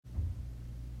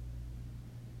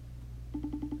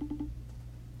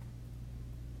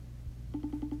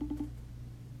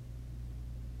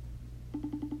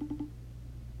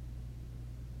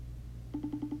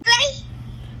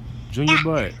Junior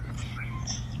Butt,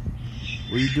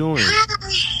 what you doing?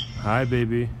 Hi,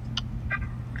 baby.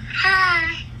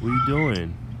 Hi. What you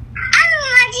doing? I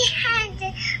want to have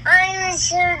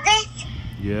this.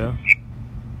 Yeah, Yeah,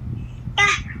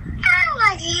 I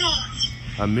want to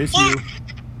have. I miss Yeah. you.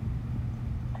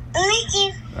 Miss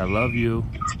you. I love you.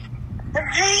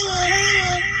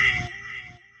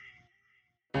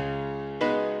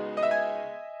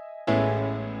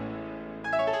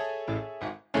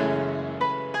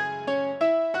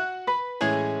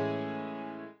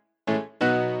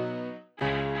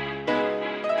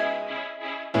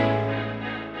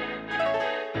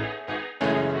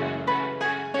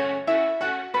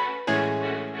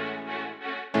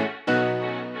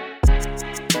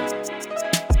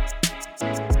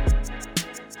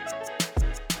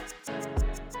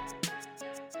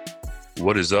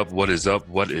 What is up? What is up?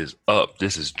 What is up?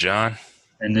 This is John,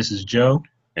 And this is Joe.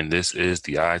 and this is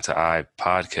the Eye to Eye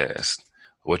podcast.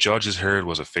 What y'all just heard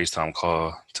was a FaceTime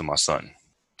call to my son.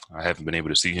 I haven't been able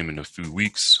to see him in a few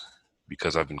weeks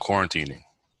because I've been quarantining.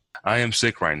 I am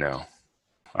sick right now.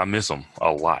 I miss him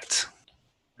a lot.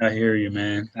 I hear you,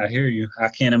 man. I hear you. I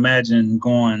can't imagine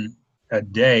going a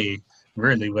day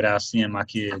really without seeing my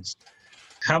kids.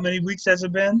 How many weeks has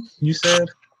it been, you said?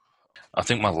 I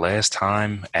think my last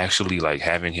time actually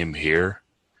having him here,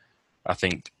 I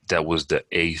think that was the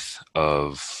 8th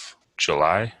of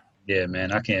July. Yeah,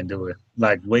 man, I can't do it.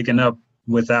 Like waking up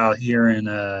without hearing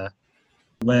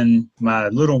when my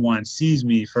little one sees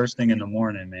me first thing in the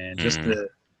morning, man. Just the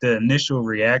initial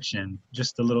reaction,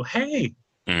 just a little, hey,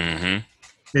 Mm-hmm.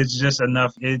 it's just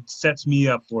enough. It sets me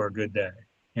up for a good day,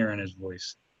 hearing his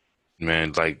voice.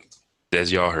 Man,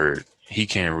 as y'all heard, he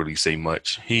can't really say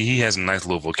much. He has a nice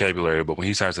little vocabulary, but when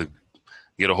he starts to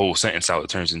get a whole sentence out, it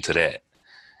turns into that.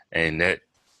 And that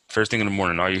first thing in the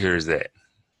morning, all you hear is that.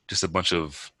 Just a bunch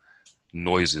of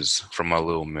noises from my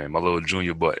little man, my little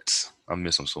junior butts. I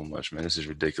miss him so much, man. This is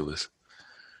ridiculous.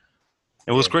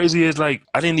 And what's crazy is I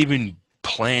didn't even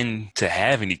plan to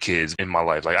have any kids in my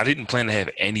life. I didn't plan to have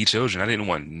any children. I didn't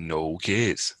want no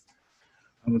kids.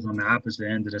 I was on the opposite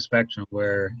end of the spectrum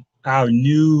where I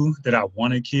knew that I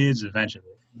wanted kids eventually.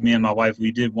 Me and my wife,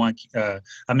 we did want, I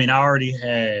already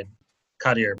had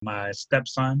Kadir, my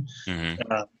stepson.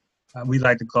 Mm-hmm. We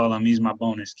like to call him, he's my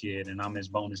bonus kid and I'm his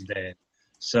bonus dad.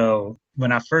 So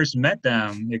when I first met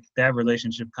them, that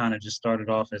relationship kind of just started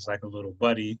off as like a little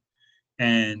buddy.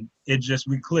 And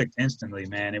we clicked instantly,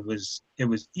 man. It was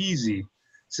easy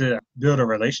to build a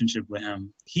relationship with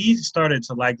him. He started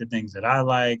to like the things that I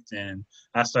liked, and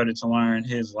I started to learn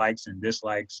his likes and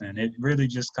dislikes, and it really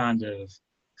just kind of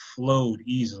flowed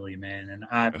easily, man. And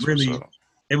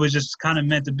it was just kind of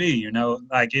meant to be, you know?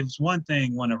 It's one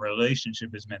thing when a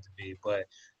relationship is meant to be, but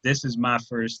this was my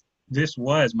first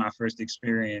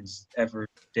experience ever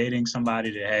dating somebody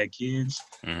that had kids.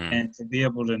 Mm-hmm. And to be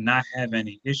able to not have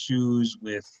any issues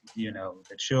with,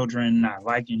 the children not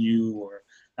liking you, or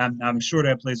I'm sure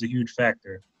that plays a huge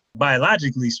factor.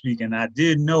 Biologically speaking, I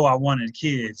did know I wanted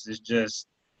kids. It's just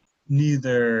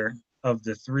neither of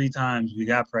the 3 times we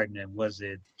got pregnant was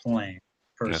it planned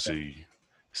per se.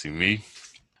 See me,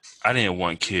 I didn't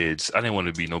want kids. I didn't want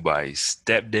to be nobody's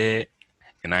stepdad,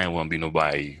 and I didn't want to be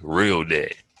nobody real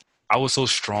dad. I was so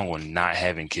strong on not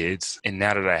having kids, and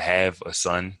now that I have a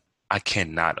son, I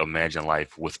cannot imagine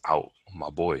life without my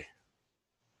boy.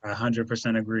 I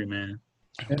 100% agree, man.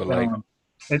 But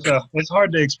it's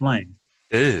hard to explain.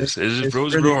 It's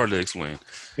real hard to explain.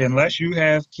 Unless you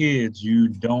have kids, you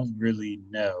don't really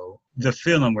know the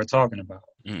feeling we're talking about.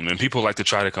 And people like to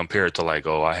try to compare it to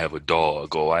I have a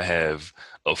dog, or I have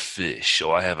a fish,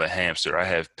 or I have a hamster, I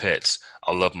have pets.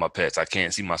 I love my pets. I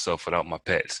can't see myself without my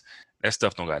pets. That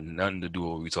stuff don't got nothing to do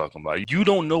with what we're talking about. You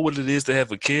don't know what it is to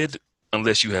have a kid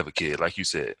unless you have a kid, like you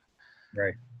said.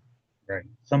 Right.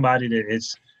 Somebody that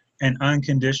it's an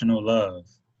unconditional love.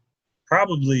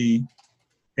 Probably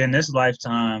in this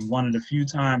lifetime, one of the few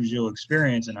times you'll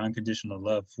experience an unconditional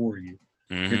love for you.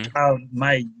 Mm-hmm. Your child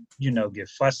might, get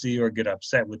fussy or get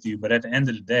upset with you, but at the end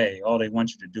of the day, all they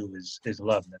want you to do is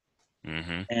love them.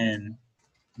 Mm-hmm. And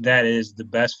that is the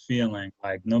best feeling.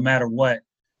 No matter what,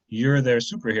 you're their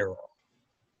superhero.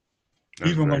 That's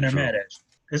even when they're true. mad at you.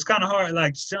 It's kind of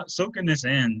hard, soaking this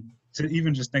in to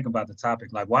even just think about the topic,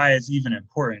 why it's even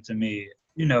important to me.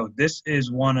 This is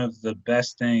one of the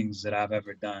best things that I've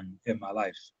ever done in my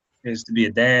life, is to be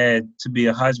a dad, to be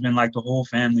a husband, the whole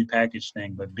family package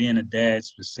thing. But being a dad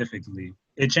specifically,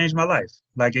 it changed my life.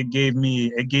 It gave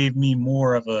me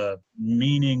more of a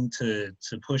meaning to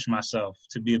push myself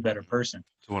to be a better person.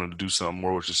 You wanted to do something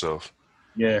more with yourself.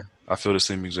 Yeah. I feel the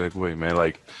same exact way,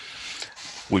 man.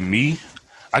 With me,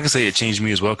 I can say it changed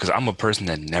me as well because I'm a person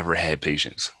that never had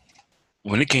patience.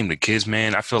 when it came to kids,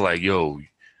 man, I feel like, yo,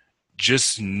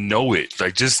 just know it.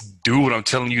 Like, just do what I'm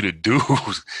telling you to do.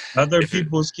 Other If it,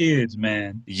 people's kids,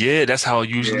 man. yeah, that's how it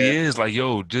usually Yeah, is. Like,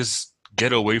 yo, just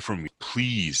get away from me,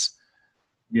 please.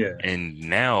 yeah, And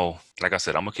now, like I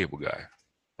said, I'm a cable guy,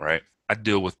 right? I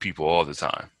deal with people all the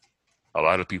time. A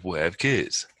lot of people have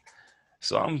kids.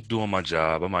 So I'm doing my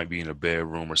job. I might be in a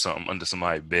bedroom or something under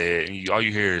somebody's bed, and all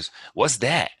you hear is, "What's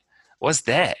that? What's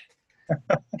that?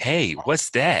 Hey, what's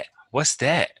that? What's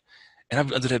that?" And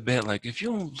I'm under that bed like, if you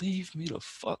don't leave me the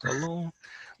fuck alone.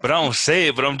 But I don't say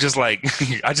it, but I'm just like,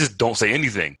 I just don't say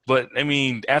anything. But I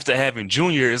mean, after having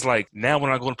Junior, it's like now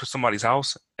when I go into somebody's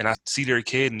house and I see their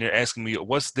kid and they're asking me,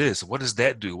 what's this? What does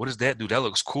that do? What does that do? That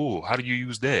looks cool. How do you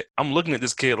use that? I'm looking at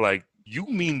this kid like, you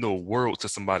mean the world to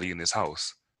somebody in this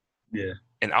house. yeah,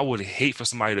 And I would hate for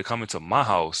somebody to come into my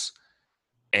house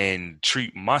and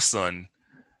treat my son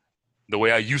the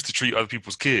way I used to treat other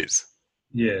people's kids.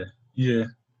 yeah, yeah.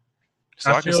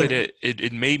 So I I can say feel, that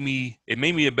it made me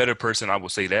a better person, I will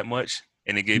say that much,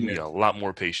 and it gave me yeah, a lot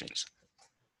more patience.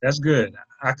 that's good.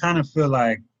 I kind of feel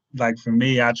like for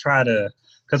me, I try to,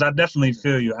 because I definitely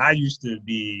feel you. I used to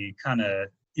be kind of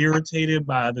irritated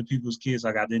by other people's kids.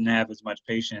 Like I didn't have as much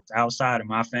patience outside of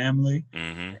my family,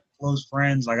 Hmm. close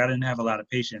friends. Like I didn't have a lot of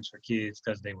patience for kids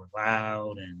because they were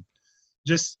loud and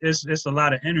just it's a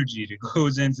lot of energy that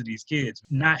goes into these kids.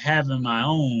 Not having my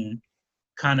own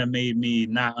kind of made me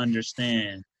not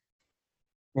understand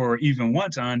or even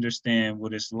want to understand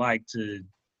what it's like to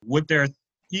what their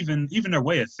even their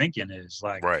way of thinking is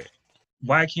like. Right.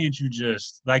 Why can't you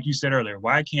just, like you said earlier,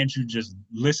 why can't you just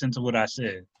listen to what I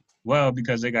said? Well,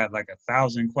 because they got like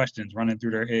 1,000 questions running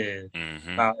through their head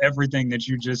Hmm. about everything that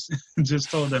you just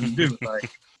just told them to do. Like,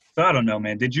 so I don't know,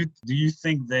 man. Do you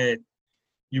think that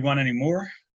you want any more?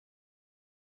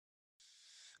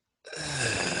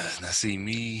 Now see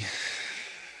me,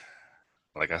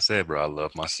 like I said, bro, I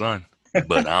love my son,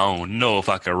 but I don't know if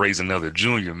I can raise another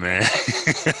Junior, man.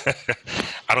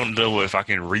 I don't know if I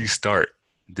can restart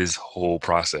this whole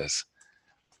process.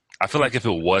 I feel like if it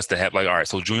was to happen, like, all right,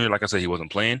 so Junior, like I said, he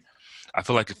wasn't playing. I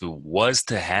feel like if it was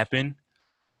to happen,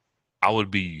 I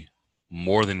would be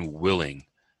more than willing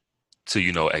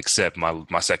to, accept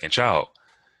my second child.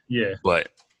 Yeah. But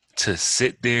to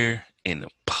sit there and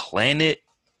plan it,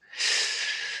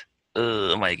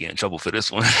 I might get in trouble for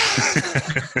this one.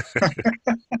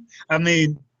 I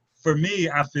mean, for me,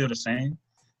 I feel the same,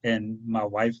 and my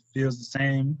wife feels the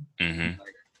same. Hmm.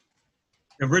 Like,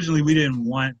 originally, we didn't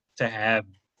want to have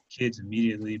kids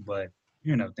immediately, but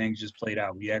things just played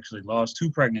out. We actually lost two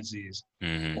pregnancies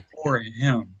Hmm. before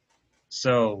him.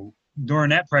 So during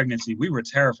that pregnancy, we were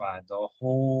terrified the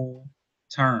whole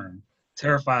term,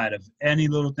 terrified of any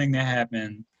little thing that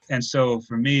happened. And so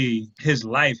for me, his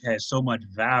life had so much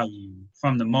value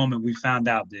from the moment we found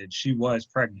out that she was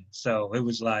pregnant. So it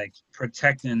was like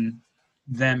protecting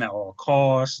them at all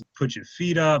costs, put your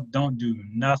feet up, don't do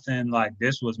nothing. Like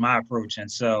this was my approach.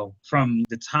 And so from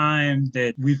the time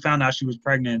that we found out she was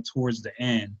pregnant towards the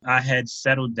end, I had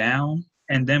settled down.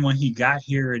 And then when he got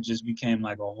here, it just became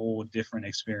like a whole different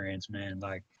experience, man.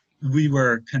 Like we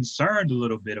were concerned a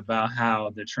little bit about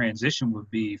how the transition would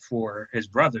be for his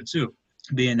brother too,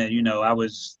 being that, I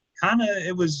was kind of,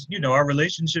 it was, our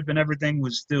relationship and everything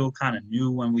was still kind of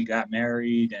new when we got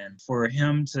married. And for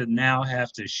him to now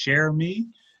have to share me,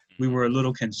 we were a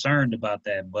little concerned about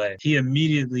that. But he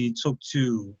immediately took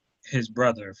to his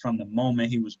brother from the moment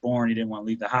he was born. He didn't want to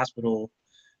leave the hospital.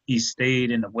 He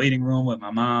stayed in the waiting room with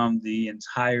my mom the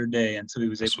entire day until he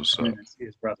was able That's to what's come in up. and see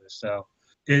his brother. So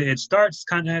it starts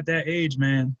kind of at that age,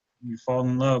 man. You fall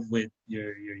in love with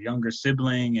your younger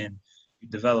sibling and you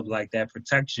develop like that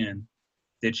protection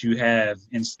that you have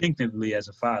instinctively as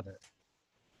a father.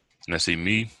 Now, see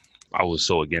me, I was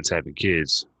so against having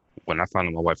kids. When I found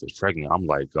out my wife was pregnant, I'm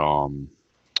like,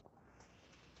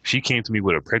 she came to me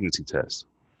with a pregnancy test.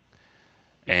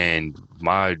 And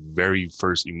my very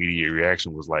first immediate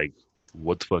reaction was like,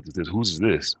 what the fuck is this? Whose is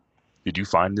this? Did you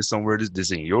find this somewhere?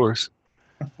 This ain't yours.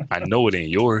 I know it ain't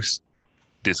yours.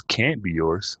 This can't be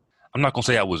yours. I'm not gonna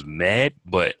say I was mad,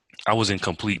 but I was in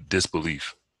complete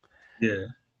disbelief. Yeah.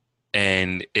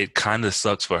 And it kind of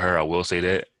sucks for her, I will say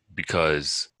that,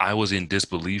 because I was in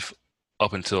disbelief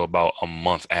up until about a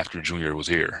month after Junior was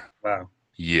here. Wow.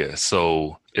 Yeah,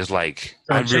 so it's like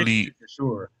So I it changed you really, for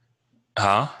sure.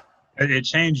 huh? It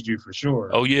changed you for sure.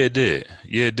 Oh yeah, it did.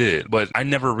 Yeah, it did. But I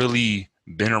never really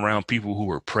been around people who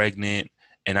were pregnant,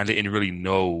 and I didn't really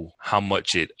know how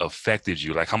much it affected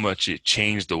you, like how much it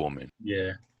changed the woman.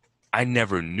 Yeah. I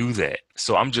never knew that.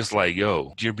 So I'm just like,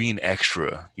 yo, you're being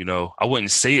extra, I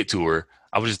wouldn't say it to her.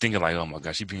 I was just thinking like, oh my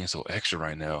gosh, she's being so extra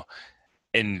right now.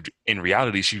 And in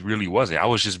reality, she really wasn't. I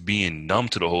was just being numb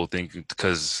to the whole thing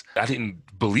because I didn't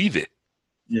believe it.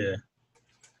 Yeah.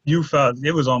 You felt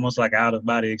it was almost like out of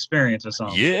body experience or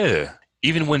something. Yeah.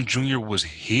 Even when Junior was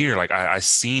here, like I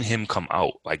seen him come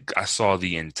out. Like I saw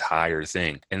the entire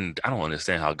thing. And I don't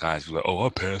understand how guys be like, oh, I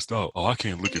passed out. Oh, I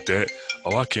can't look at that.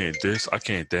 Oh, I can't this. I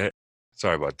can't that.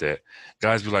 Sorry about that.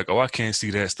 Guys be like, oh, I can't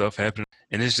see that stuff happening.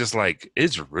 And it's just like,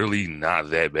 it's really not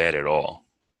that bad at all.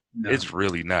 No. It's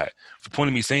really not. The point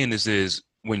of me saying this is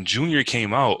when Junior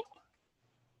came out,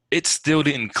 it still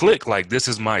didn't click like this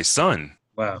is my son.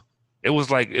 Wow. It was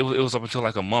like it was up until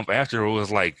like a month after. It was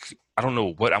like I don't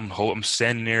know what I'm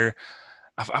standing there.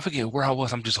 I forget where I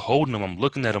was. I'm just holding him. I'm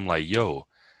looking at him like, yo,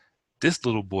 this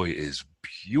little boy is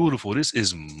beautiful. This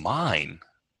is mine.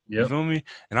 You Yep. feel me?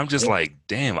 And I'm just Yep. like,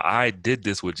 damn, I did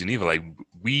this with Geneva. Like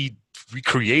we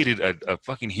created a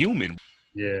fucking human.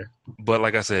 Yeah. But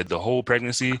like I said, the whole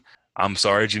pregnancy, I'm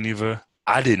sorry, Geneva,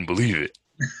 I didn't believe it.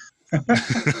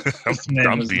 This man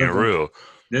I'm was being looking. real.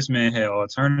 This man had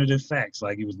alternative facts,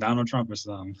 like he was Donald Trump or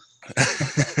something.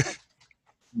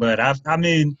 But I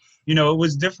mean, it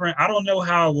was different. I don't know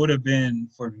how it would have been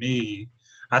for me.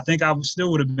 I think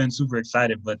still would have been super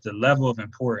excited, but the level of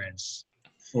importance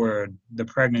for the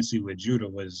pregnancy with Judah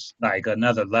was like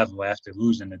another level after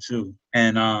losing the two.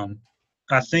 And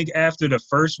I think after the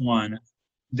first one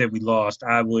that we lost,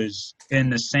 I was in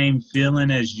the same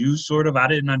feeling as you, sort of. I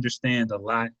didn't understand a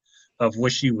lot of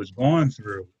what she was going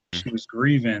through. She was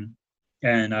grieving,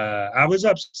 and I was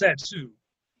upset too,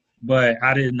 but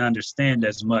I didn't understand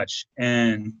as much.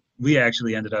 And we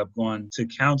actually ended up going to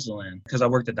counseling because I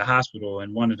worked at the hospital,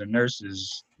 and one of the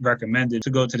nurses recommended to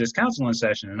go to this counseling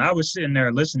session. And I was sitting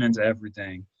there listening to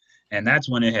everything. And that's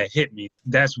when it had hit me.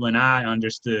 That's when I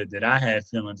understood that I had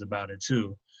feelings about it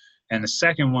too. And the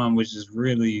second one was just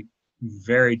really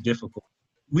very difficult.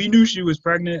 We knew she was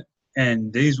pregnant,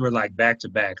 and these were like back to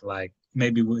back, like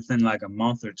maybe within like a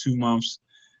month or 2 months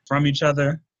from each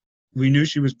other. We knew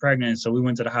she was pregnant, so we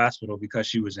went to the hospital because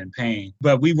she was in pain.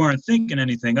 But we weren't thinking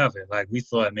anything of it. Like we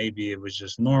thought maybe it was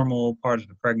just normal, part of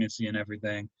the pregnancy and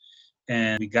everything.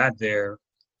 And we got there,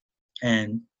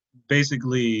 and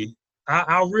basically,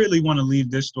 I really want to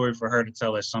leave this story for her to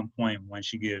tell at some point when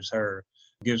she gives her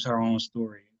own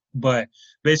story. But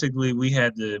basically, we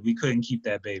couldn't keep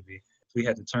that baby. We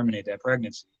had to terminate that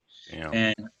pregnancy. Damn.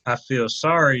 And I feel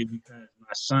sorry because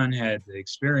my son had to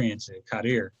experience it,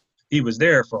 Kadir. He was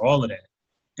there for all of that.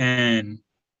 And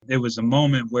it was a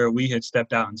moment where we had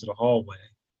stepped out into the hallway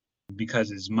because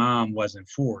his mom wasn't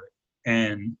for it.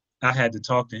 And I had to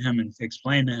talk to him and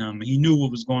explain to him. He knew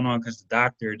what was going on because the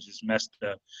doctor just messed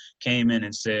up, came in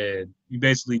and said, you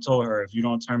basically told her, if you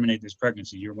don't terminate this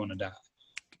pregnancy, you're going to die.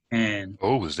 And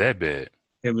Oh, it was that bad?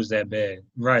 it was that bad.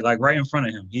 Right, like right in front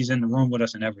of him. He's in the room with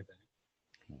us and everything.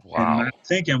 And my Wow.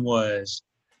 thinking was,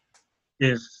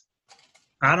 if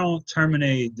I don't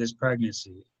terminate this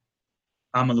pregnancy,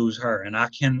 I'm going to lose her. And I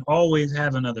can always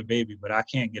have another baby, but I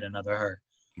can't get another her.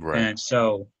 Right. And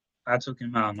so I took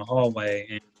him out in the hallway,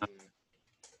 and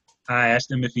I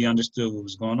asked him if he understood what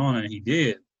was going on, and he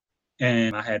did.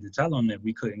 And I had to tell him that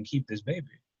we couldn't keep this baby.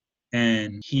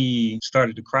 And he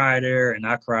started to cry there, and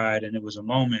I cried, and it was a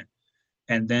moment.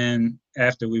 And then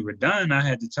after we were done, I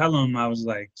had to tell him, I was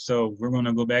like, so we're going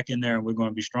to go back in there and we're going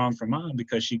to be strong for mom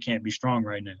because she can't be strong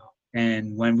right now.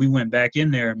 And when we went back in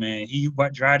there, man, he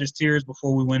dried his tears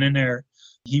before we went in there.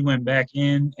 He went back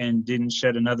in and didn't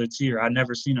shed another tear. I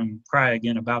never seen him cry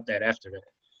again about that after that.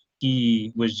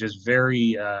 He was just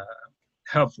very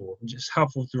helpful, just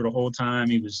helpful through the whole time.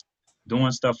 He was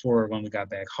doing stuff for her when we got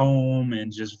back home,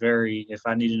 and just very, if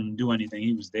I needed him to do anything,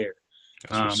 he was there.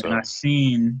 That's what's And I up.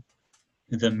 seen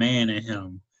the man in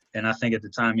him. And I think at the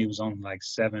time he was only like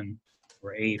 7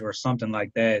 or 8 or something like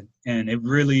that. And it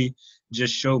really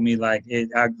just showed me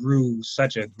I grew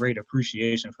such a great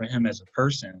appreciation for him as a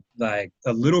person, like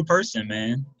a little person,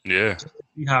 man. Yeah. Just to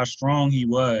see how strong he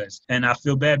was. And I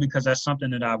feel bad because that's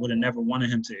something that I would have never wanted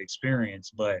him to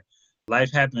experience. But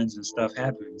life happens and stuff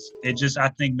happens. It just, I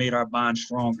think, made our bond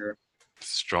stronger.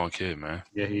 Strong kid, man.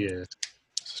 Yeah, he is.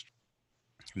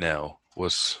 Now,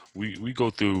 we go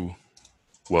through,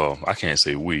 well, I can't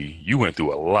say we. You went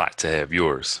through a lot to have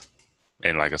yours.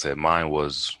 And like I said, mine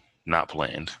was not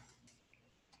planned.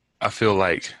 I feel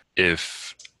like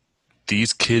if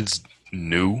these kids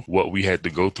knew what we had to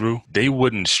go through, they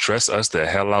wouldn't stress us the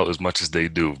hell out as much as they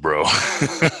do, bro.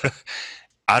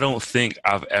 I don't think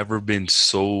I've ever been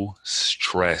so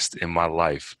stressed in my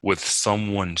life with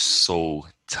someone so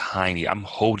tiny. I'm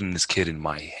holding this kid in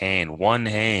my hand, one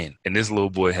hand, and this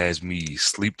little boy has me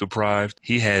sleep deprived.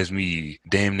 He has me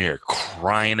damn near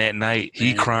crying at night. He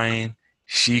Man. crying,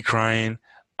 she crying.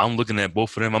 I'm looking at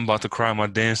both of them. I'm about to cry my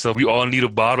damn self. We all need a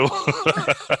bottle.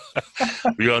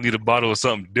 We all need a bottle of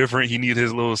something different. He need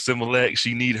his little Similac.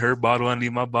 She need her bottle. I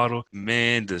need my bottle.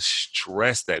 Man, the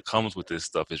stress that comes with this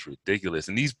stuff is ridiculous.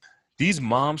 And these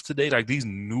moms today, like these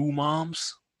new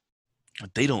moms,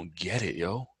 they don't get it,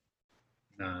 yo.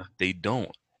 Nah. They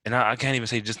don't. And I can't even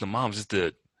say just the moms.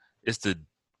 It's the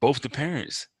both the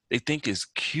parents. They think it's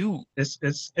cute. It's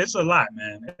a lot,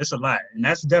 man. It's a lot. And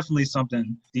that's definitely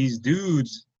something these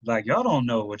dudes, like, y'all don't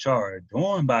know what y'all are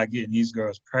doing by getting these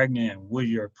girls pregnant and what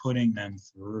you're putting them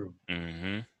through.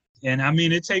 Mm-hmm. And I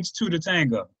mean, it takes two to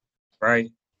tango, right?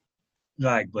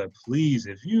 Like, but please,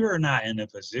 if you're not in a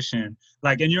position,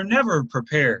 like, and you're never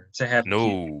prepared to have a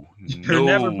kid. You're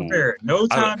never No. prepared. No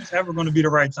time is ever going to be the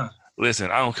right time.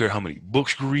 Listen, I don't care how many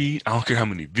books you read. I don't care how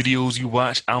many videos you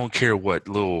watch. I don't care what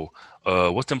little,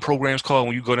 what's them programs called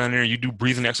when you go down there and you do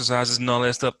breathing exercises and all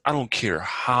that stuff. I don't care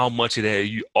how much of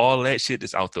that, all that shit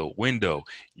is out the window.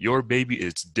 Your baby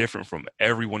is different from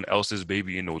everyone else's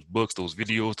baby in those books, those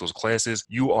videos, those classes.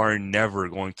 You are never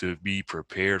going to be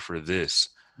prepared for this.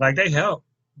 Like, they help,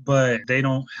 but they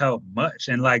don't help much.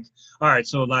 And like, all right,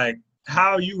 so like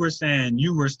how you were saying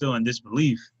you were still in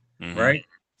disbelief, right?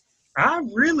 I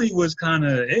really was kind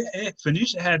of,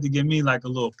 Phoenicia had to give me like a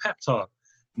little pep talk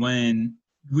when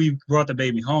we brought the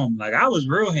baby home. Like, I was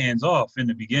real hands off in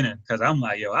the beginning because I'm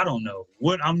like, yo, I don't know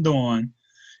what I'm doing.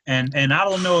 And I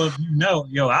don't know if you know,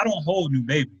 yo, I don't hold new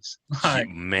babies. Like,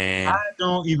 Man, I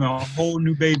don't even hold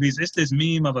new babies. It's this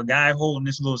meme of a guy holding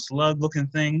this little slug-looking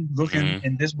thing, looking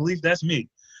in disbelief. That's me.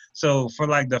 So for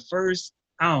like the first,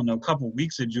 I don't know, couple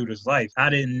weeks of Judah's life,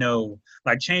 I didn't know,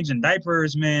 like changing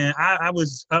diapers, man. I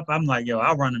was up. I'm like, yo,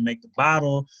 I'll run and make the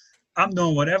bottle. I'm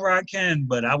doing whatever I can,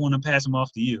 but I want to pass them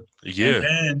off to you. Yeah. And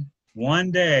then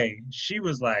one day she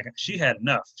was like, she had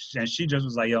enough. And she just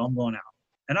was like, yo, I'm going out.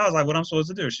 And I was like, what I'm supposed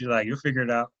to do? She's like, you'll figure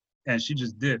it out. And she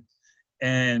just did.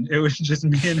 And it was just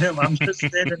me and him. I'm just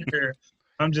standing there.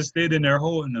 I'm just standing there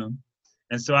holding him.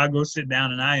 And so I go sit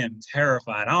down and I am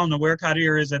terrified. I don't know where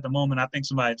Kadir is at the moment. I think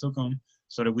somebody took him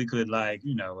so that we could, like,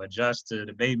 you know, adjust to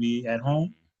the baby at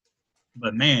home.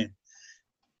 But man,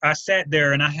 I sat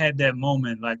there and I had that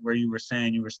moment, like where you were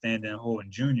saying you were standing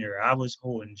holding Junior. I was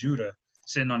holding Judah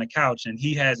sitting on the couch and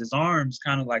he has his arms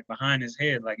kind of like behind his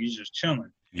head, like he's just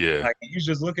chilling. Yeah. Like he's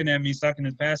just looking at me sucking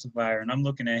his pacifier and I'm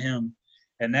looking at him.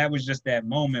 And that was just that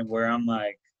moment where I'm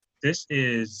like, this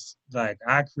is like,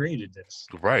 I created this.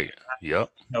 Right. Yep.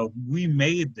 You know, we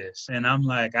made this. And I'm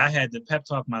like, I had to pep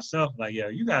talk myself, like, yo,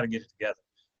 you got to get it together.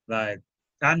 Like,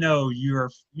 I know you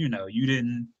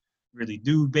didn't really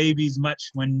do babies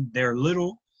much when they're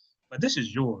little, but this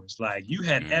is yours. Like, you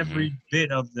had every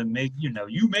bit of the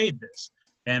you made this.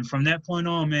 And from that point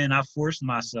on, man, I forced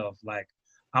myself. Like,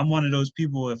 I'm one of those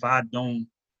people, if I don't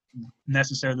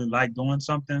necessarily like doing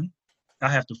something, I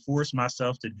have to force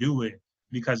myself to do it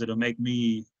because it'll make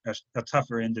me a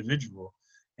tougher individual.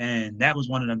 And that was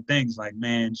one of them things, like,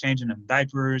 man, changing them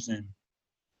diapers and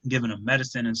giving them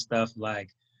medicine and stuff, like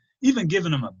even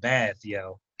giving them a bath,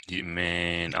 yo. Yeah,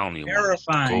 man, I don't even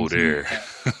terrifying want to go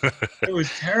there. It was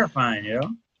terrifying, yo.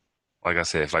 Like I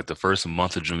said, if like the first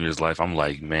month of Junior's life, I'm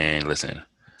like, man, listen,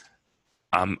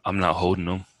 I'm not holding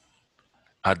them.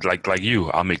 I'd like you,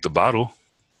 I'll make the bottle.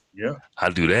 Yeah.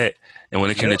 I'll do that. And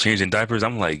when it came to changing diapers,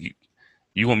 I'm like,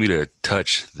 you want me to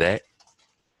touch that?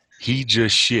 He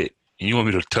just shit. And you want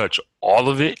me to touch all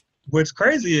of it? What's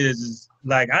crazy is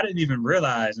like, I didn't even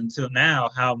realize until now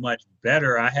how much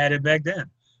better I had it back then.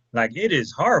 Like, it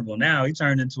is horrible now. He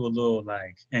turned into a little,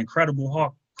 like, Incredible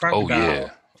Hulk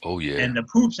crocodile. Oh, yeah. And the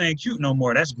poops ain't cute no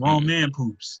more. That's grown man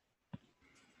poops.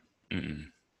 I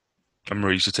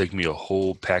remember it used to take me a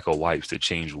whole pack of wipes to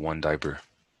change one diaper.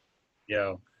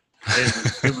 Yo,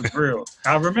 it was real.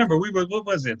 I remember what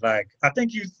was it? Like, I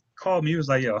think you called me. He was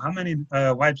like, yo, how many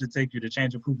wipes it take you to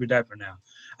change a poopy diaper now?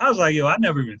 I was like, yo, I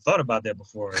never even thought about that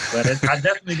before. But I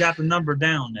definitely got the number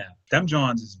down now. Them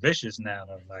Johns is vicious now,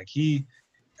 though. Like,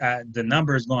 the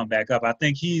number is going back up. I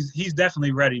think he's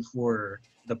definitely ready for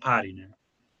the potty now.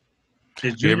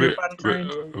 Is Junior potty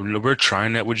trained? We're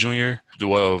trying that with Junior.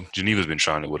 Well, Geneva's been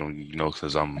trying it with him,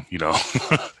 because I'm,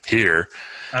 here.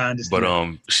 I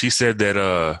understand. But she said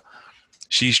that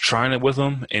she's trying it with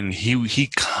him, and he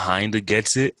kind of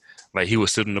gets it. Like, he will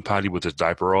sit in the potty with his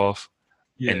diaper off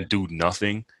and do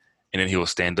nothing, and then he will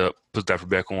stand up, put the diaper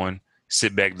back on,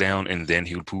 sit back down, and then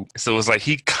he would poop. So it's like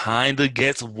he kind of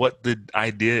gets what the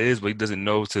idea is, but he doesn't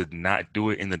know to not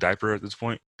do it in the diaper at this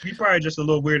point. He's probably just a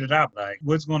little weirded out. Like,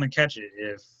 what's going to catch it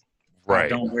if I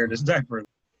don't wear this diaper?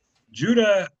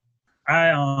 Judah,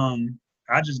 I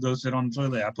just go sit on the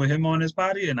toilet. I put him on his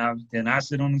potty, and I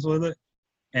sit on the toilet,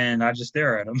 and I just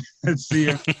stare at him and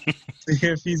see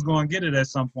if he's going to get it at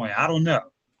some point. I don't know.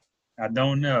 I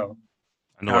don't know.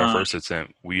 I know our Um, first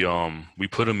attempt, we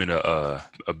put him in a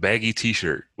baggy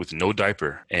t-shirt with no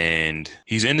diaper, and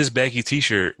he's in this baggy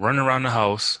t-shirt running around the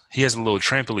house. He has a little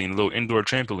trampoline, a little indoor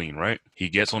trampoline, right? He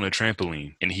gets on the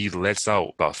trampoline and he lets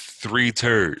out about 3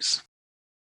 turds.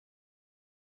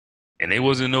 And they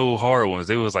wasn't no hard ones.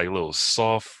 They was like little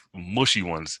soft, mushy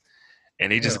ones.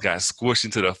 And they just Hell, got squished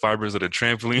into the fibers of the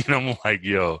trampoline. I'm like,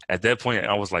 yo. At that point,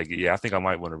 I was like, yeah, I think I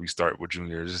might want to restart with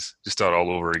Junior. Just start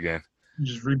all over again.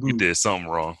 just We reboot, did something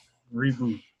wrong.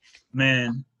 reboot.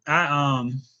 Man,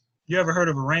 you ever heard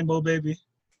of a rainbow baby?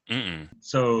 Mm-mm.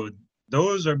 So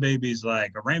those are babies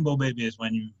like a rainbow baby is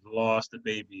when you lost a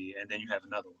baby and then you have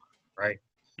another one, right?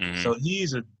 Mm-hmm. So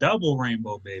he's a double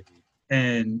rainbow baby.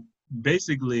 And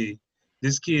basically,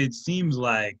 this kid seems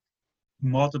like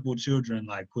multiple children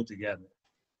like put together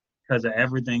because of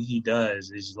everything he does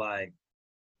is like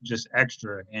just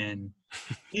extra. And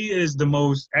he is the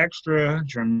most extra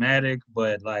dramatic,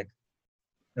 but like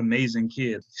amazing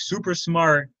kid. Super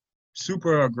smart,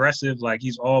 super aggressive. Like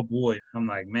he's all boy. I'm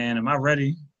like, man, am I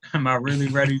ready? Am I really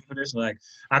ready for this? Like,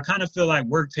 I kind of feel like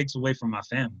work takes away from my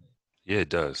family. Yeah, it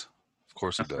does. Of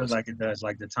course I it feel does. like it does.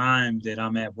 Like the time that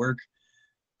I'm at work,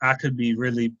 I could be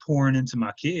really pouring into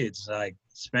my kids, like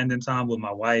spending time with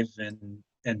my wife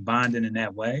and bonding in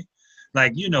that way.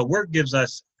 Like, work gives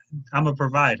us, I'm a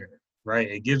provider, right?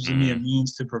 It gives me a Mm-hmm.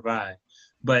 means to provide,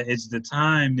 but it's the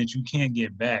time that you can't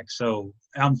get back. So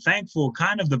I'm thankful,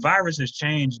 kind of the virus has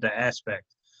changed the aspect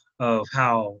of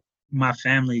how my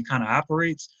family kind of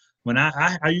operates. When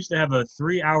I used to have a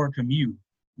 3 hour commute,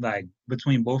 like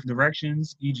between both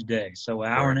directions each day. So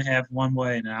an hour Right. and a half one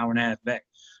way and an hour and a half back.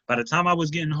 By the time I was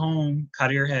getting home,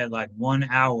 Kadir had like 1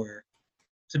 hour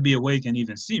to be awake and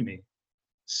even see me.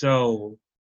 So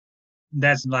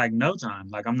that's like no time.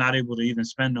 Like I'm not able to even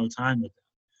spend no time with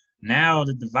them. Now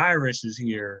that the virus is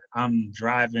here, I'm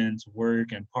driving to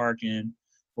work and parking,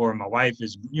 or my wife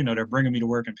is, they're bringing me to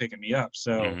work and picking me up.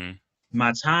 So Mm-hmm.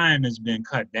 my time has been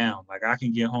cut down. Like I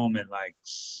can get home at like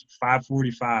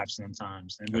 5:45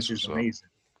 sometimes, and That's which is what's up. amazing.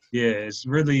 Yeah, it's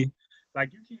really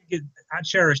like you can't get. I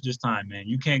cherish this time, man.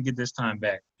 You can't get this time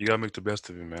back. You gotta make the best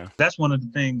of it, man. That's one of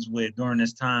the things with during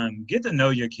this time. Get to know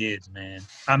your kids, man.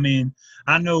 I mean,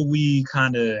 I know we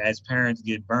kind of as parents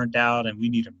get burnt out and we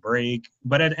need a break,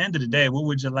 but at the end of the day, what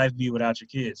would your life be without your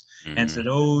kids? And Mm-hmm. to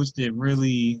those that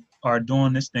really are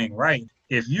doing this thing right,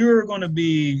 if you're going to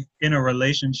be in a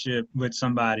relationship with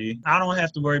somebody, I don't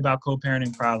have to worry about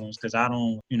co-parenting problems because I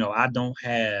don't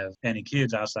have any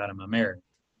kids outside of my marriage.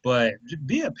 But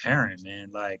be a parent, man.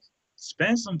 Like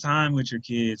spend some time with your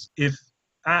kids. If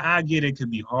I get it could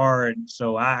be hard,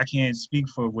 so I can't speak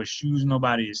for what shoes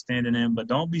nobody is standing in, but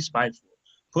don't be spiteful.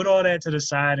 Put all that to the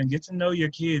side and get to know your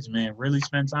kids, man. Really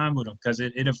spend time with them because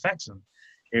it affects them.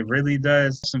 It really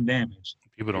does some damage.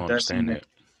 People don't It does some understand damage.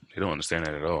 that. They don't understand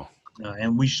that at all.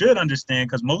 And we should understand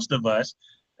because most of us,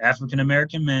 African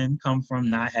American men, come from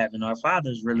not having our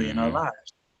fathers really in our Mm-hmm.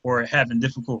 lives or having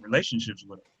difficult relationships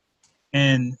with them.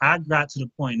 And I got to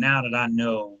the point now that I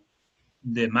know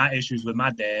that my issues with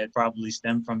my dad probably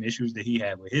stem from issues that he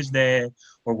had with his dad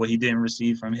or what he didn't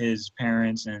receive from his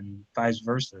parents and vice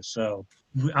versa. So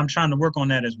I'm trying to work on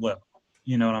that as well.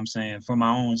 You know what I'm saying? For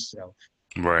my own self,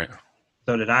 Right.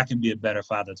 so that I can be a better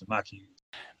father to my kids.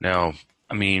 Now,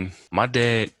 I mean, my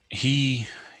dad, he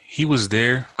was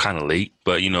there kind of late,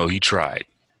 but he tried.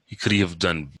 He could he have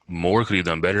done more? Could he have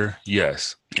done better?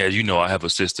 Yes. As you know, I have a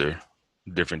sister,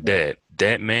 different Right. dad.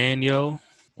 That man, yo,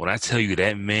 when I tell you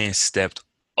that man stepped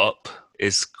up,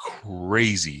 it's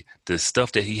crazy. The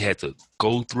stuff that he had to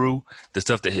go through, the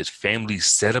stuff that his family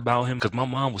said about him, because my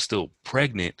mom was still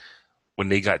pregnant when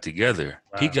they got together.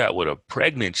 He Wow. got with a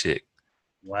pregnant chick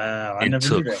Wow. I and never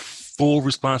knew took that. full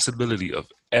responsibility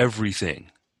of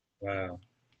everything. Wow.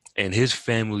 And his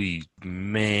family,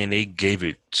 man, they gave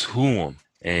it to him.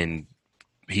 And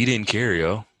he didn't care,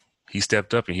 yo. He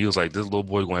stepped up and he was like, this little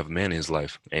boy gonna have a man in his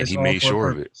life. And It's he all made for a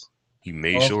sure of it. purpose. He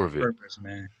made All for sure of a it. purpose,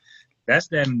 man. That's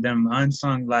them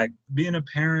unsung, like being a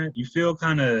parent, you feel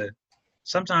kind of,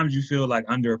 sometimes you feel like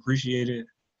underappreciated,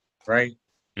 right?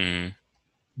 Mm,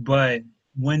 But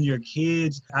when your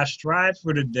kids, I strive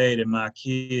for the day that my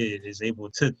kid is able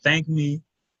to thank me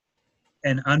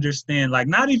and understand, like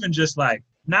not even just like,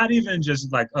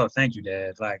 oh, thank you,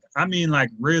 dad. Like, I mean, like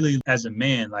really as a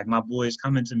man, like my boys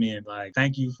coming to me and like,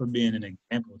 thank you for being an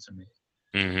example to me.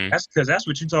 mm-hmm. That's because that's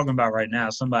what you're talking about right now.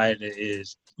 Somebody that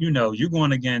is, you're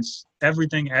going against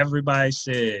everything everybody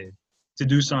said to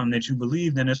do something that you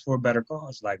believed in is for a better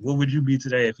cause. Like, what would you be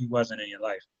today if he wasn't in your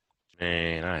life?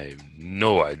 Man, I have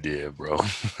no idea, bro.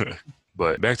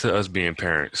 But back to us being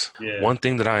parents. Yeah, One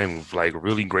thing that I am like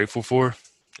really grateful for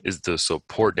is the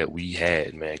support that we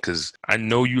had, man. Because I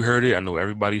know you heard it. I know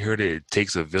everybody heard it. It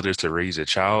takes a village to raise a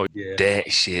child. yeah.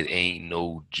 That shit ain't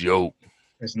no joke.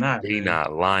 It's not, They man.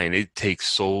 not lying. It takes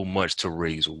so much to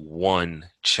raise one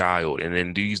child. And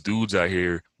then these dudes out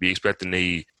here be expecting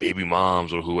they baby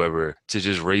moms or whoever to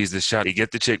just raise this child. They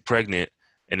get the chick pregnant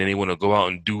and then they want to go out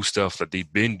and do stuff that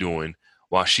they've been doing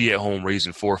while she at home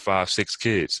raising 4, 5, 6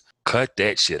 kids. Cut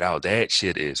that shit out. That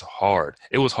shit is hard.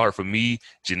 It was hard for me,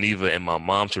 Geneva, and my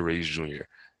mom to raise Junior.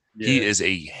 He Yeah. is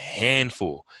a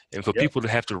handful. And for Yep. people to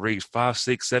have to raise 5,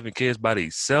 6, 7 kids by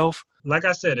themselves, Like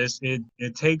I said,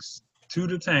 it takes two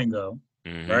to tango,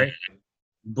 mm-hmm, right?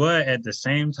 But at the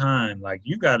same time, like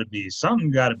something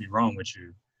got to be wrong with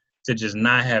you to just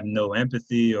not have no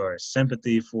empathy or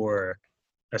sympathy for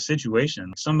a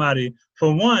situation. Somebody,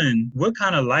 for one, what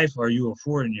kind of life are you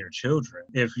affording your children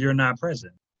if you're not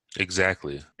present?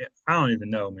 exactly. I don't even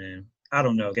know, man. I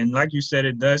don't know. And like you said,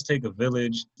 it does take a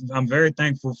village. I'm very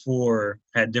thankful for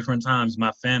at different times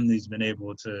my family's been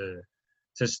able to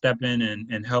step in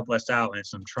and help us out in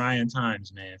some trying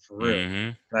times, man, for real. Mm-hmm.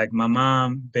 Like my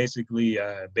mom basically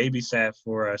babysat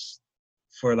for us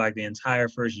for like the entire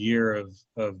first year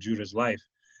of Judah's life.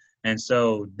 And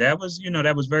so that was,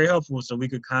 that was very helpful. So we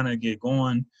could kind of get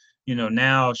going.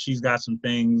 Now she's got some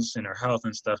things in her health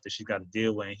and stuff that she's got to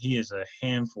deal with. And he is a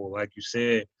handful, like you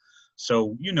said.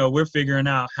 So, we're figuring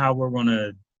out how we're going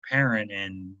to parent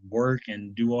and work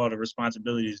and do all the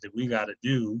responsibilities that we got to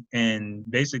do and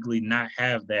basically not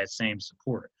have that same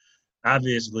support.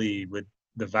 Obviously, with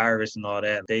the virus and all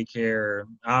that, daycare,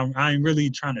 I ain't really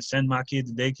trying to send my kid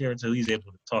to daycare until he's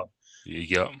able to talk.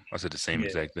 Yep, I said the same Yeah.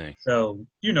 exact thing. So,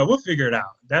 we'll figure it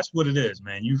out. That's what it is,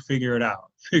 man. You figure it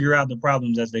out. Figure out the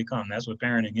problems as they come. That's what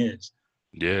parenting is.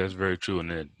 Yeah, that's very true. And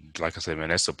then, like I said, man,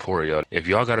 that's support, y'all. If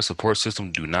y'all got a support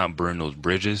system, do not burn those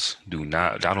bridges. Do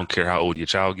not, I don't care how old your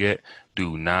child get,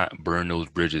 do not burn those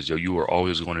bridges, yo. You are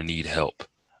always going to need help.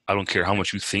 I don't care how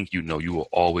much you think you know, you will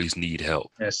always need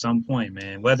help. At some point,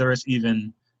 man. Whether it's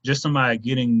even just somebody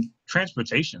getting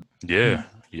transportation, Yeah,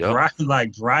 yep.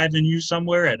 driving you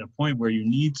somewhere at a point where you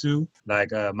need to.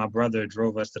 Like my brother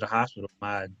drove us to the hospital.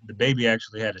 The baby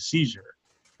actually had a seizure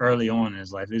early on in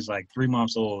his life. He was like 3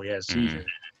 months old. He had a Mm-hmm. seizure,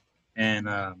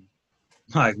 and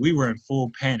like we were in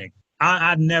full panic.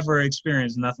 I'd never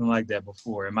experienced nothing like that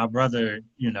before, and my brother,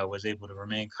 was able to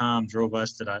remain calm. Drove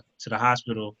us to the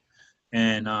hospital,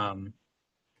 and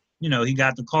he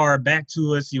got the car back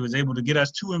to us. He was able to get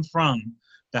us to and from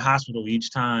the hospital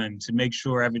each time to make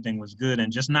sure everything was good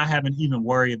and just not having to even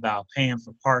worry about paying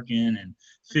for parking and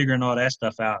figuring all that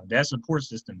stuff out. That support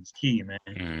system is key, man.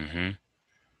 Mm-hmm.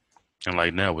 And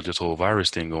like now with this whole virus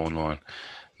thing going on,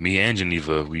 me and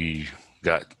Geneva, we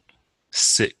got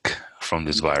sick from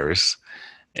this virus.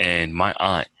 And my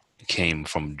aunt came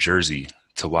from Jersey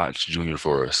to watch Junior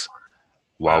for us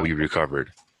while Wow, we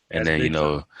recovered. And that's then, big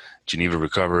time. Geneva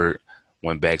recovered,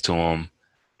 went back to him,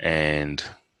 and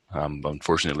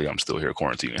unfortunately, I'm still here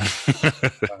quarantining.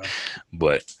 Wow.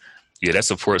 But yeah, that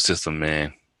support system,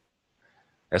 man,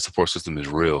 that support system is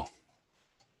real.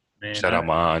 Man, Shout out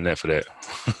my aunt Annette for that.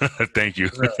 Thank you.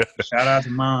 shout out to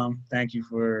mom. Thank you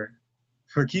for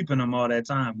keeping them all that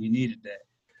time. We needed that.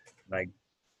 Like,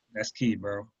 that's key,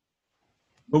 bro.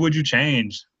 What would you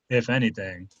change, if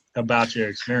anything, about your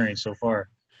experience so far?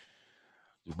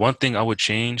 One thing I would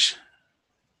change,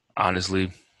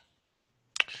 honestly,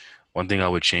 one thing I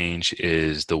would change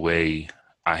is the way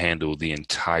I handled the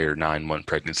entire 9-month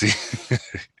pregnancy.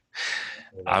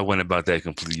 I went about that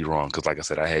completely wrong because, like I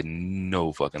said, I had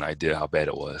no fucking idea how bad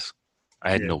it was.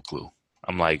 I had Yeah, no clue.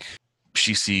 I'm like,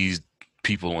 she sees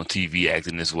people on TV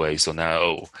acting this way, so now,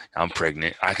 oh, I'm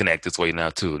pregnant. I can act this way now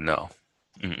too. No,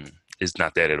 mm-mm. It's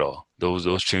not that at all.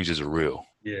 Those changes are real,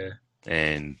 yeah,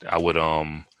 and I would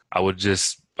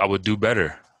do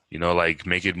better. Like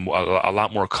make it a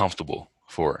lot more comfortable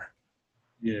for her.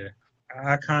 yeah.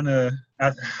 I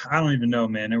don't even know,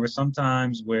 man. There were some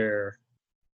times where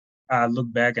I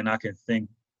look back and I can think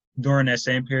during that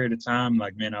same period of time,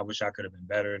 like, man, I wish I could have been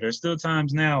better. There's still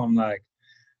times now I'm like,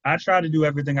 I try to do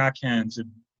everything I can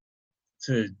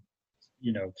to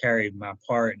carry my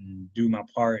part and do my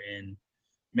part and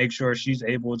make sure she's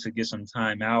able to get some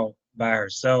time out by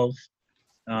herself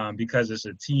because it's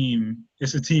a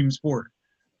team sport,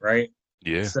 right?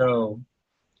 Yeah, So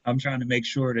I'm trying to make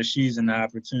sure that she's in the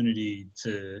opportunity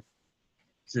to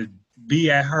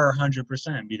be at her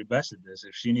 100%, be the best at this.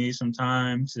 If she needs some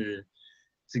time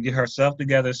to get herself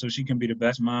together so she can be the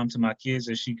best mom to my kids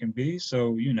as she can be.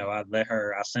 So,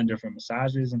 I send her for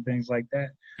massages and things like that.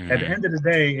 At the Mm-hmm. end of the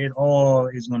day, it all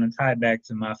is going to tie back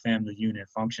to my family unit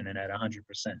functioning at 100%.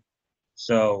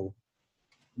 So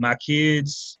my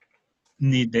kids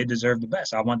they deserve the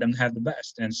best. I want them to have the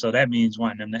best. And so that means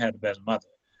wanting them to have the best mother.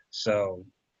 So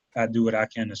I do what I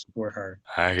can to support her.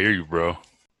 I hear you, bro.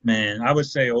 Man, I would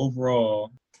say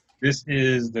overall, this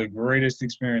is the greatest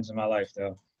experience in my life,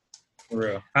 though. For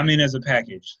real. I mean, as a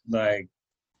package, like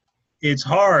it's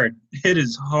hard. It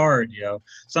is hard, yo.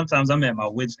 Sometimes I'm at my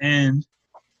wit's end.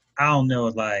 I don't know,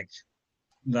 like,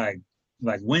 like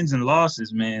wins and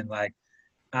losses, man. Like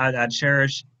I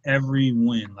cherish every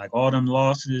win, like all them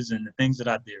losses and the things that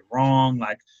I did wrong.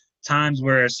 Like times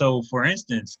where, so for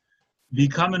instance,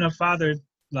 becoming a father,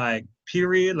 like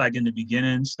period, like in the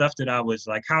beginning, stuff that I was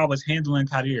like, how I was handling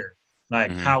Kadir,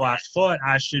 like Mm-hmm. how I thought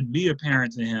I should be a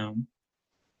parent to him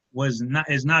is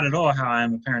not at all how I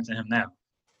am a parent to him now.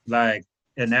 Like,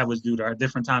 and that was due to our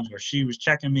different times where she was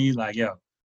checking me, like, yo,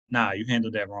 nah, you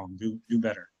handled that wrong. Do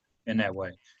better in that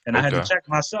way. And I had to Okay. check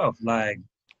myself, like,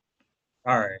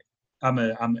 all right,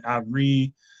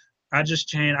 I just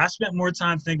changed. I spent more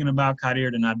time thinking about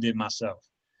Kadir than I did myself.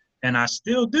 And I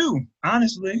still do.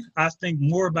 Honestly, I think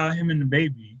more about him and the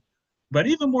baby, but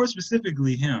even more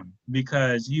specifically him,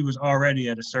 because he was already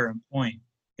at a certain point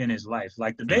in his life.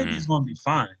 Like the Mm-hmm. baby's going to be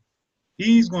fine.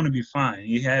 He's going to be fine.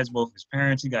 He has both his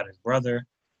parents. He got his brother.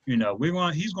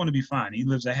 He's going to be fine. He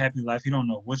lives a happy life. He don't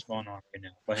know what's going on right now.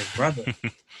 But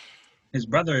his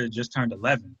brother just turned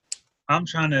 11. I'm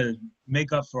trying to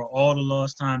make up for all the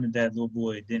lost time that that little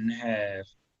boy didn't have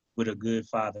with a good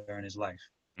father in his life.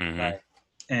 Mm-hmm. Like,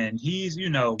 and he's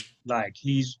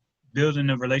building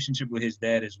a relationship with his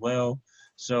dad as well.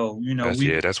 So,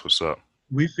 That's what's up.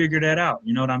 we figured that out.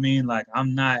 You know what I mean? Like,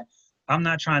 I'm not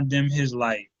trying to dim his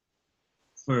light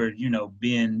for,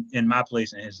 being in my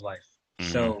place in his life.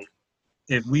 Mm-hmm. So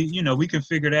if we can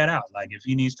figure that out. Like if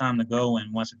he needs time to go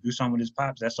and wants to do something with his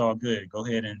pops, that's all good. Go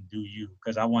ahead and do you.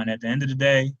 Because at the end of the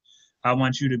day, I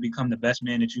want you to become the best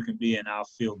man that you can be, and I'll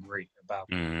feel great about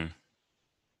that. Mm-hmm.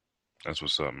 That's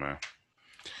what's up, man.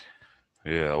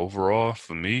 Yeah, overall,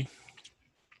 for me,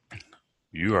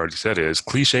 you already said it. As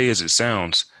cliche as it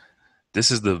sounds, this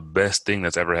is the best thing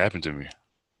that's ever happened to me,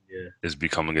 Yeah. is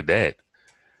becoming a dad.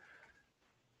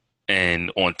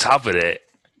 And on top of that,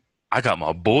 I got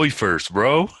my boy first,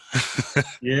 bro.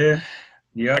 Yeah. I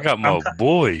Yep. got my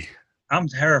boy. I'm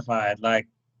terrified. Like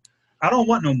I don't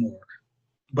want no more.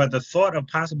 But the thought of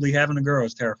possibly having a girl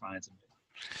is terrifying to me.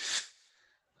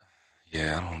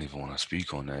 Yeah, I don't even want to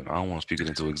speak on that. I don't want to speak it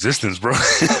into existence, bro.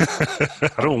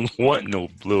 I don't want no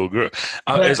little girl.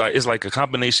 But It's like a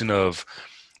combination of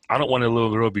I don't want a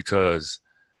little girl because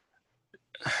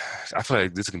I feel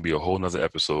like this can be a whole nother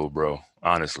episode, bro.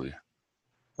 Honestly,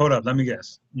 hold up, let me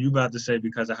guess. You about to say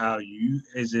because of how you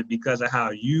is it because of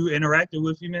how you interacted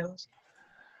with females?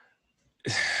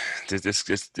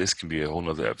 this can be a whole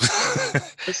nother episode.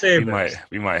 Let's we save it. might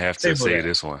we might have to Table say that.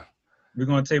 this one. We're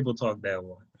gonna table talk that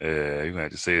one. Yeah, you might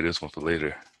have to say this one for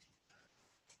later.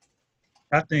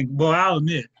 I think. Well, I'll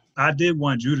admit, I did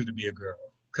want Judah to be a girl,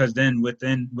 because then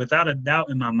without a doubt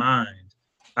in my mind,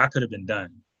 I could have been done.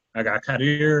 I got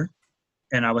Kadir,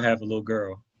 and I would have a little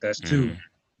girl. That's two. Mm.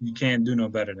 You can't do no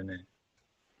better than that.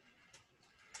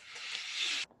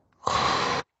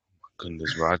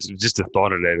 Goodness, bro. Just the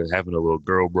thought of that and having a little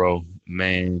girl, bro.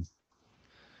 Man,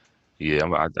 yeah.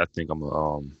 I think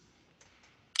I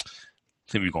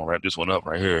think we're gonna wrap this one up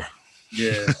right here.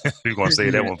 Yeah, We're gonna say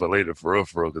that yeah, one for later, for real,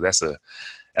 because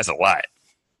that's a lot.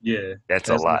 yeah. That's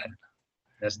a That's lot. different.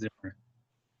 That's different.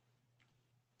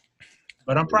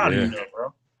 But I'm But proud of you, yeah, though,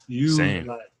 bro. You same.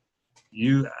 like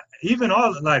you even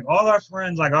all our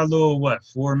friends, like our little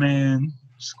 4-man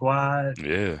squad.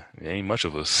 Yeah, it ain't much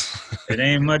of us. It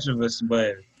ain't much of us,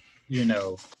 but you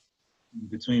know,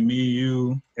 between me,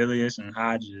 you, Ilias, and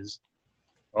Hodges,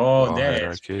 We all all had our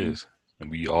dads, man. kids,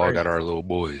 and we all Right, got our little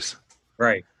boys.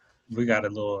 right. We got a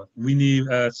little. We need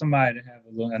somebody to have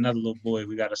another little boy.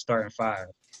 We got to start in 5.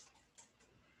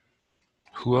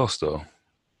 Who else though?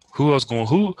 Who else going?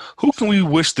 Who can we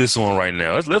wish this on right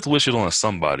now? Let's wish it on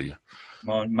somebody.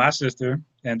 My sister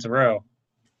and Terrell.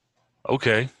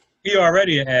 Okay. He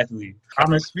already an athlete. I'm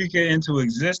gonna speak it into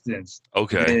existence.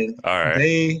 Okay. That All right.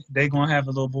 they gonna have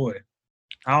a little boy.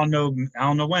 I don't know. I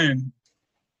don't know when,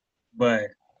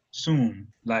 but soon.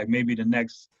 Like maybe the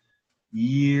next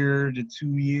year to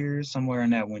 2 years, somewhere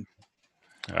in that window.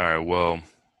 All right. Well,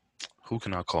 who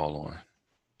can I call on?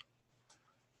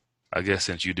 I guess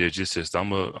since you did just this, I'm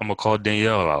gonna call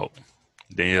Danielle out. Uh,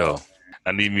 Danielle,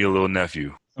 I need me a little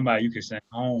nephew. Somebody you could send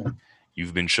home.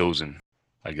 You've been chosen.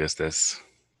 I guess that's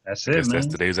That's I it, guess that's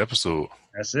man. today's episode.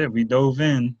 That's it. We dove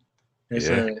in. It's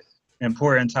Yeah, a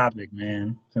important topic,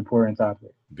 man. It's an important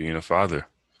topic. being a father.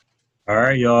 All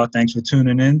right, y'all. Thanks for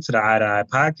tuning in to the Eye to Eye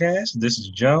podcast. This is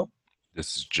Joe,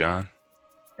 This is John.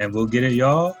 and we'll get it,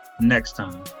 y'all, next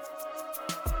time.